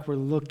 In fact, we're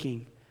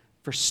looking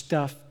for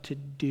stuff to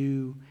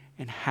do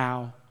and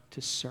how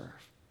to serve.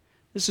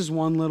 This is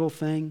one little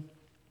thing.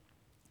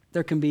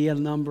 There can be a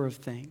number of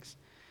things.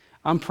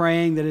 I'm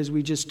praying that as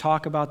we just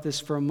talk about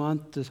this for a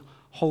month, the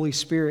Holy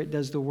Spirit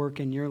does the work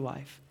in your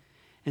life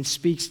and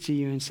speaks to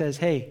you and says,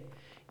 hey,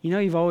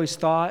 you've always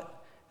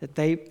thought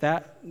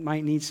that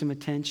might need some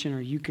attention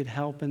or you could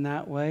help in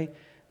that way.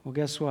 Well,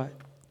 guess what?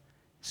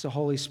 It's the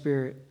Holy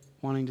Spirit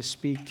wanting to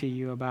speak to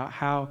you about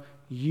how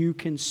you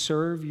can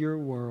serve your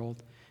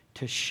world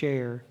to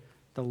share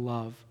the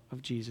love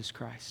of Jesus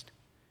Christ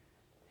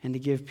and to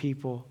give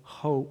people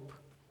hope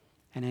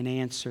and an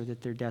answer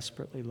that they're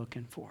desperately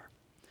looking for.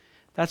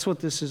 That's what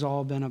this has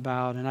all been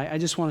about. And I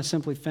just want to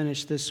simply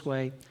finish this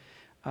way.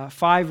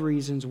 5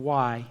 reasons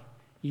why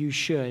you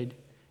should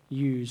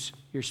use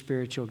your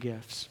spiritual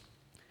gifts.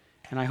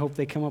 And I hope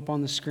they come up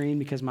on the screen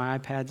because my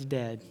iPad's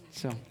dead.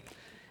 So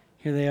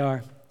here they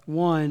are.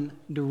 1,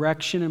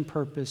 direction and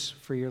purpose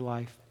for your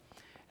life.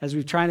 As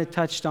we've tried to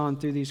touch on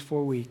through these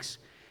 4 weeks,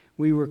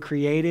 we were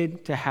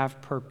created to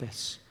have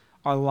purpose.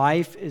 Our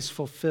life is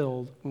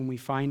fulfilled when we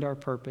find our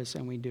purpose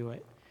and we do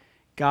it.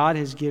 God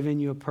has given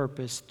you a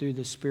purpose through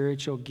the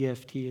spiritual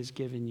gift He has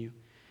given you.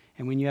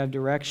 And when you have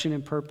direction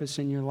and purpose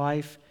in your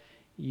life,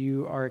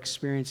 you are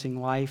experiencing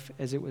life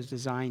as it was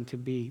designed to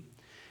be.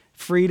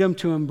 Freedom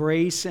to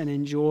embrace and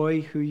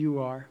enjoy who you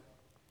are.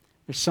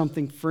 There's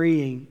something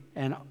freeing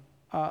and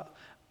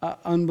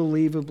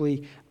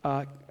unbelievably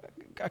a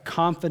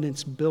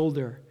confidence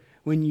builder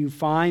when you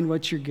find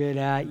what you're good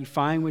at, you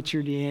find what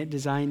you're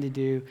designed to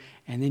do,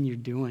 and then you're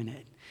doing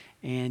it.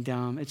 And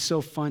it's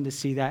so fun to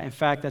see that. In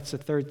fact, that's the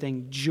 3rd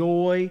thing,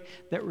 joy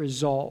that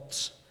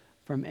results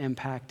from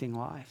impacting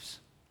lives.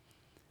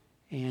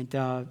 And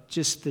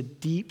just the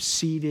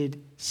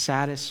deep-seated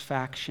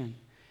satisfaction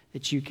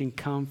that you can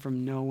come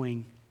from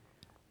knowing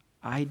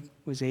I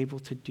was able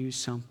to do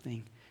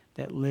something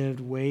that lived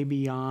way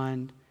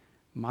beyond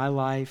my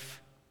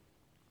life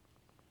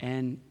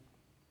and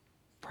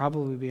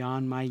probably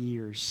beyond my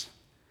years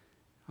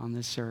on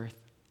this earth.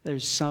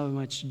 There's so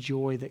much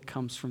joy that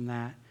comes from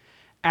that.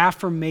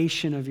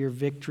 Affirmation of your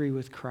victory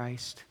with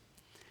Christ.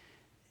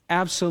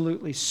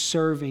 Absolutely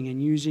serving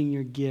and using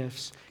your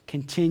gifts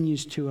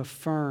continues to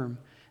affirm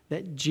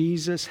that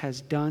Jesus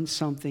has done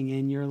something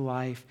in your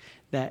life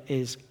that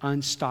is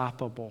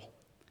unstoppable.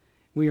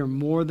 We are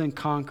more than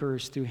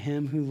conquerors through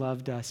Him who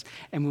loved us.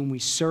 And when we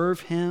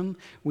serve Him,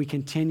 we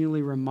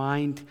continually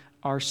remind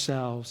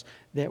ourselves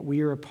that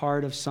we are a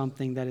part of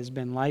something that has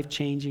been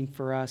life-changing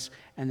for us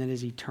and that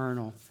is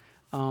eternal.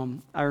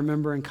 I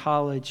remember in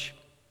college,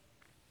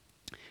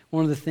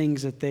 one of the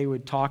things that they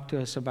would talk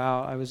to us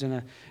about, I was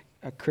in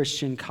a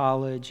Christian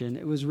college, and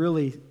it was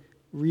really,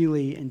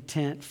 really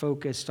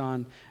focused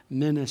on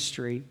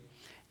ministry.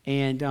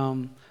 And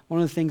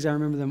one of the things I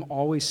remember them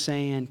always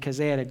saying, because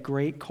they had a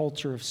great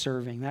culture of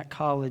serving, that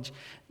college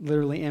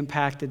literally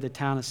impacted the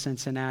town of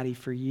Cincinnati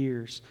for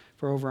years,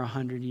 for over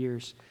 100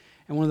 years.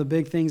 And one of the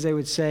big things they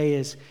would say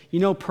is,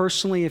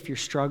 personally, if you're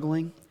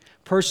struggling,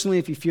 personally,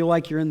 if you feel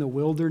like you're in the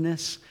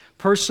wilderness,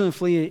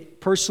 personally,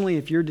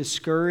 if you're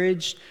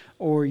discouraged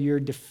or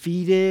you're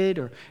defeated,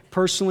 or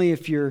personally,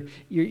 if you're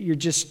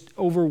just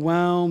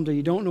overwhelmed or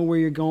you don't know where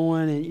you're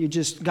going and you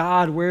just,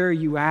 God, where are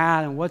you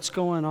at and what's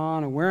going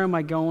on and where am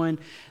I going?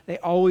 They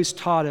always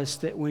taught us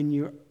that when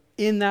you're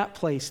in that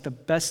place, the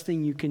best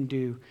thing you can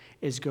do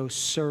is go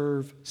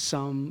serve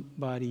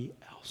somebody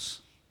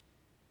else.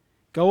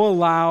 Go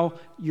allow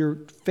your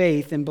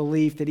faith and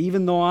belief that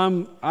even though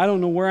I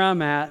don't know where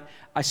I'm at,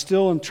 I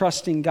still am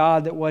trusting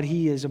God that what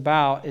He is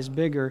about is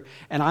bigger,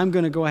 and I'm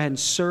going to go ahead and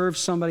serve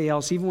somebody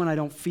else, even when I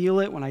don't feel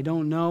it, when I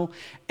don't know.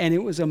 And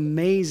it was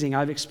amazing.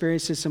 I've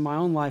experienced this in my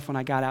own life when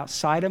I got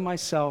outside of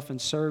myself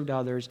and served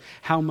others,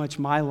 how much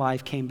my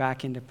life came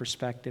back into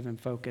perspective and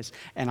focus.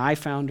 And I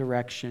found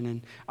direction,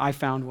 and I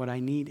found what I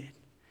needed.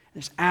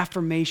 There's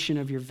affirmation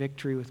of your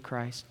victory with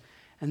Christ.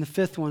 And the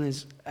fifth one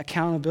is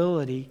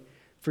accountability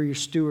for your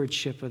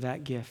stewardship of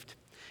that gift.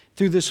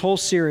 Through this whole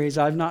series,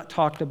 I've not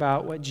talked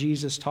about what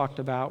Jesus talked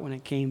about when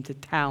it came to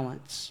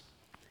talents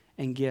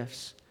and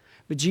gifts.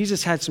 But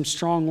Jesus had some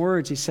strong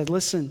words. He said,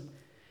 listen,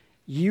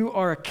 you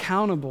are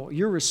accountable.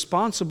 You're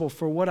responsible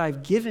for what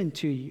I've given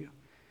to you.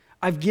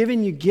 I've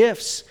given you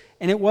gifts,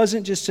 and it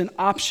wasn't just an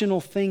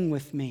optional thing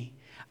with me.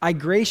 I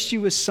graced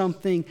you with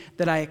something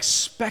that I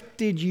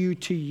expected you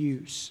to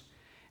use.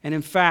 And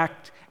in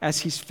fact, as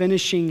he's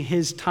finishing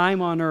his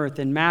time on earth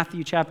in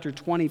Matthew chapter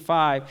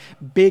 25,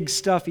 big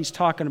stuff he's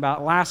talking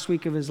about, last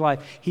week of his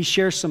life, he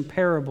shares some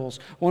parables.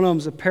 One of them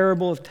is a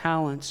parable of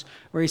talents,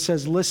 where he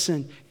says,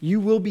 listen, you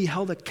will be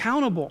held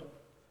accountable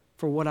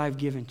for what I've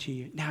given to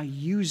you. Now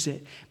use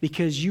it,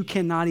 because you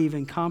cannot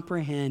even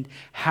comprehend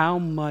how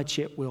much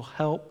it will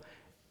help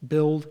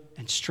build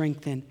and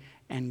strengthen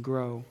and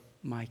grow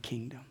my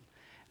kingdom.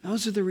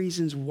 Those are the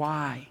reasons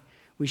why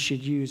we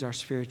should use our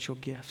spiritual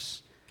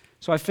gifts.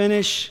 So I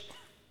finish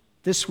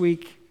this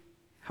week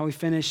how we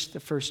finished the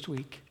first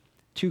week.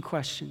 2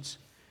 questions.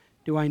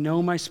 Do I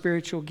know my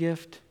spiritual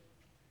gift?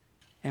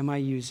 Am I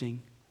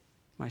using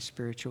my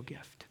spiritual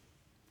gift?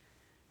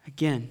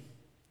 Again,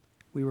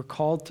 we were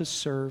called to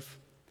serve.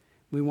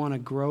 We want to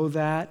grow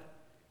that,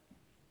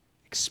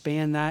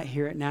 expand that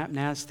here at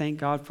NapNaz. Thank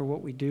God for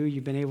what we do.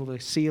 You've been able to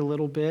see a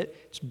little bit.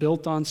 It's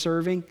built on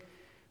serving.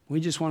 We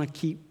just want to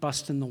keep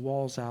busting the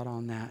walls out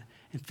on that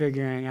and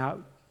figuring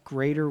out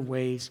greater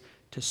ways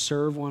to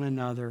serve one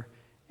another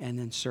and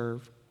then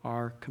serve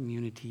our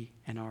community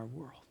and our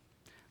world.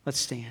 Let's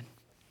stand.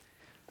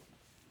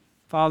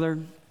 Father,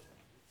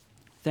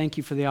 thank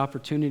you for the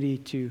opportunity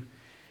to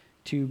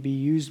be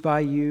used by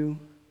you.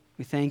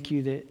 We thank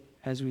you that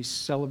as we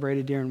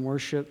celebrated during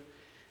worship,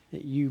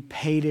 that you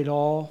paid it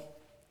all,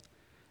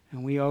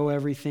 and we owe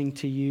everything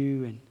to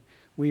you, and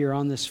we are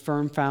on this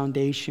firm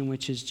foundation,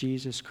 which is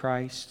Jesus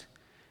Christ.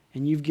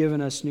 And you've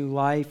given us new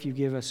life. You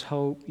give us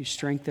hope. You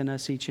strengthen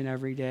us each and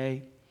every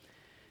day.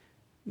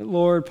 But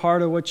Lord,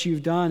 part of what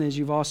you've done is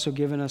you've also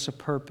given us a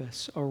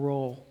purpose, a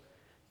role,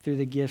 through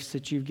the gifts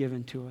that you've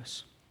given to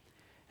us.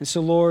 And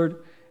so,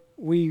 Lord,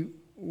 we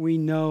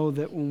know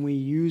that when we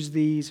use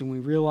these and we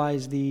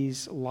realize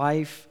these,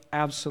 life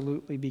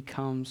absolutely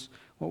becomes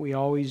what we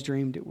always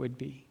dreamed it would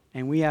be.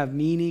 And we have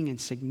meaning and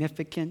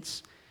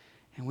significance,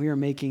 and we are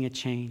making a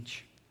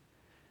change.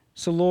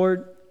 So,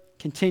 Lord,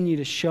 continue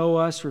to show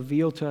us,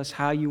 reveal to us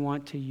how you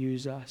want to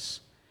use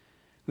us.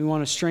 We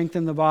want to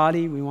strengthen the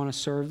body. We want to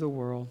serve the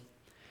world.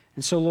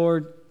 And so,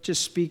 Lord,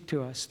 just speak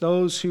to us.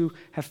 Those who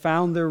have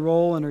found their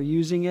role and are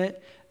using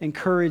it,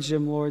 encourage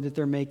them, Lord, that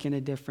they're making a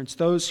difference.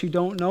 Those who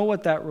don't know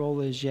what that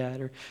role is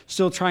yet or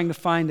still trying to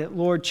find it,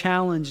 Lord,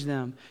 challenge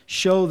them,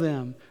 show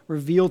them,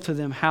 reveal to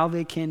them how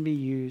they can be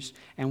used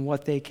and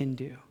what they can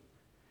do.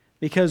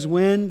 Because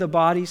when the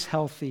body's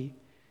healthy,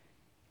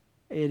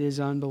 it is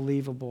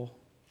unbelievable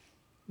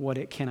what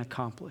it can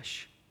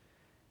accomplish.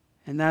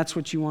 And that's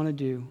what you want to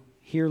do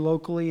here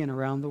locally and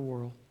around the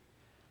world.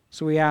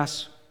 So we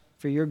ask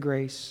for your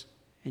grace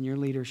and your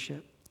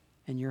leadership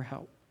and your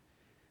help.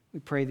 We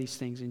pray these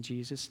things in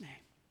Jesus' name.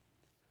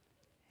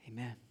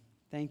 Amen.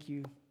 Thank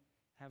you.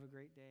 Have a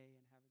great day.